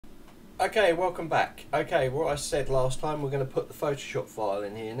Okay, welcome back. Okay, what I said last time, we're going to put the Photoshop file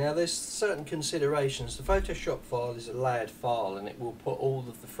in here. Now there's certain considerations. The Photoshop file is a layered file and it will put all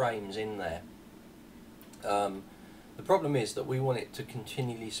of the frames in there. The problem is that we want it to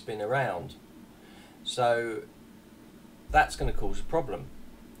continually spin around. So that's going to cause a problem,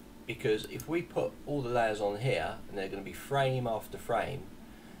 because if we put all the layers on here and they're going to be frame after frame,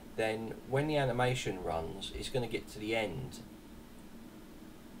 then when the animation runs, it's going to get to the end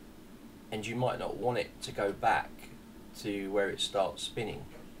and you might not want it to go back to where it starts spinning.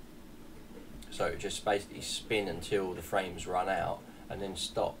 So it just basically spin until the frames run out and then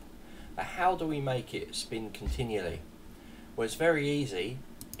stop. But how do we make it spin continually? Well, it's very easy.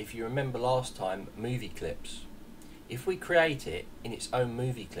 If you remember last time, movie clips. If we create it in its own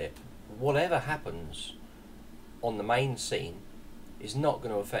movie clip, whatever happens on the main scene is not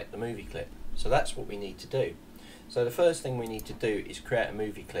going to affect the movie clip. So that's what we need to do. So the first thing we need to do is create a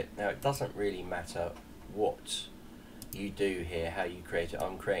movie clip. Now it doesn't really matter what you do here, how you create it.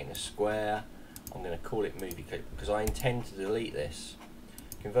 I'm creating a square. I'm going to call it movie clip because I intend to delete this.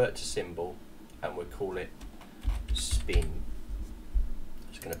 Convert to symbol and we'll call it spin.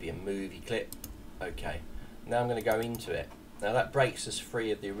 It's going to be a movie clip. Okay. Now I'm going to go into it. Now that breaks us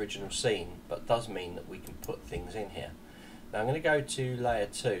free of the original scene, but does mean that we can put things in here. Now I'm going to go to layer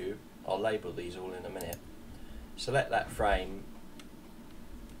 2. I'll label these all in a minute. Select that frame.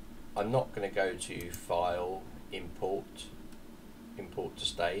 I'm not going to go to File, Import, Import to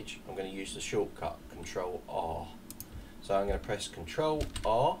Stage. I'm going to use the shortcut Control R. So I'm going to press Control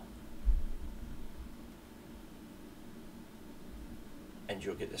R and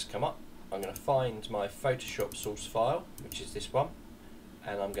you'll get this come up. I'm going to find my Photoshop source file, which is this one,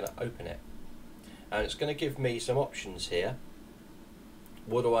 and I'm going to open it. And it's going to give me some options here.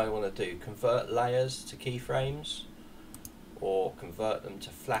 What do I want to do? Convert layers to keyframes or convert them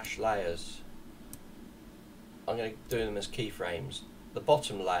to flash layers? I'm going to do them as keyframes. The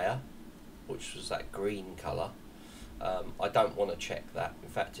bottom layer, which was that green colour, I don't want to check that. In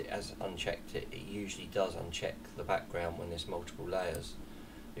fact, it has unchecked it. It usually does uncheck the background when there's multiple layers.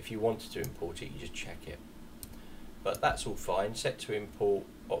 If you wanted to import it, you just check it. But that's all fine. Set to import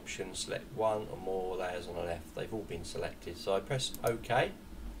option, select one or more layers on the left. They've all been selected. So I press OK.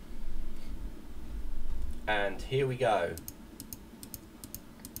 And here we go.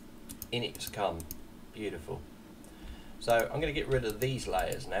 In it's come. Beautiful. So I'm going to get rid of these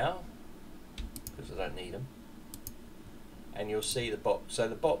layers now because I don't need them. And you'll see the box. So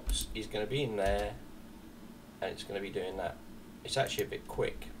the box is going to be in there and it's going to be doing that. It's actually a bit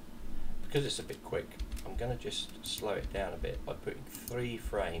quick. Because it's a bit quick, I'm going to just slow it down a bit by putting 3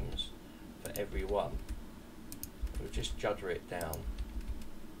 frames for every one. We'll just judder it down.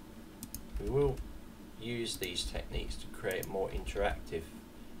 We will use these techniques to create more interactive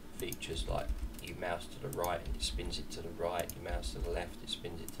features, like you mouse to the right and it spins it to the right, you mouse to the left, it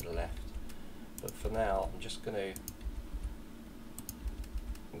spins it to the left. But for now, I'm just going to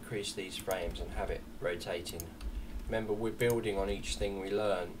increase these frames and have it rotating. Remember, we're building on each thing we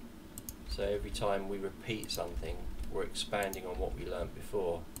learn. So every time we repeat something, we're expanding on what we learned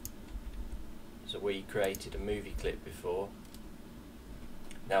before. So we created a movie clip before.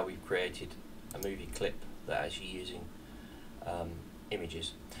 Now we've created a movie clip that is using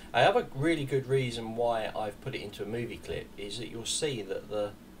images. Another really good reason why I've put it into a movie clip is that you'll see that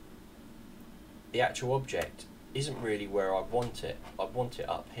the actual object isn't really where I want it. I want it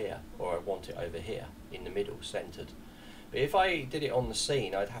up here, or I want it over here in the middle, centered. But if I did it on the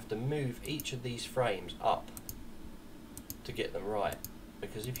scene, I'd have to move each of these frames up to get them right.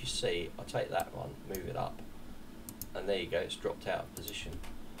 Because if you see, I'll take that one, move it up, and there you go, it's dropped out of position.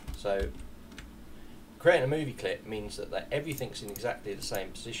 So creating a movie clip means that everything's in exactly the same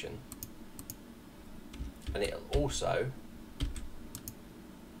position, and it'll also,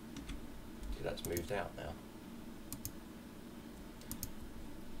 see, that's moved out now.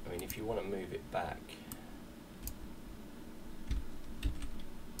 I mean, if you want to move it back,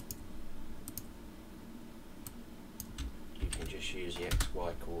 you can just use the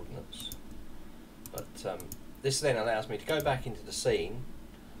XY coordinates. But this then allows me to go back into the scene.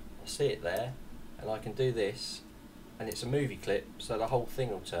 I see it there, and I can do this, and it's a movie clip, so the whole thing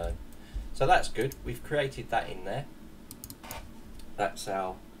will turn. So that's good. We've created that in there. That's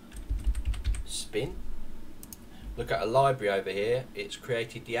our spin. Look at a library over here. It's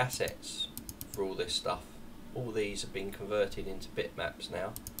created the assets for all this stuff. All these have been converted into bitmaps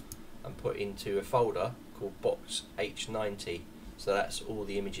now and put into a folder called box H90. So that's all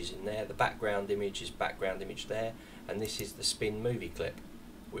the images in there. The background image is background image there, and this is the spin movie clip,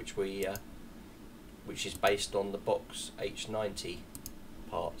 which is based on the box H90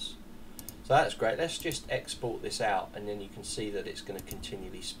 parts. So that's great. Let's just export this out, and then you can see that it's going to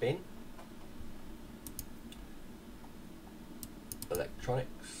continually spin.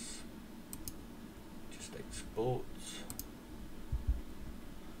 Electronics, just export.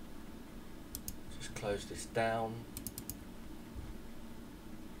 Just close this down.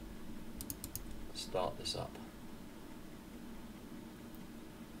 Start this up.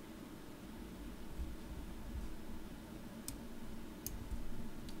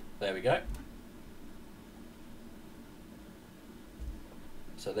 There we go.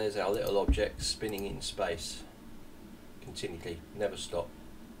 So there's our little object spinning in space continually, never stop.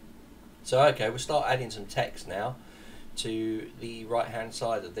 So okay, we'll start adding some text now to the right hand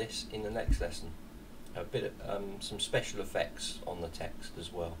side of this in the next lesson. A bit of some special effects on the text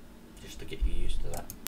as well, just to get you used to that.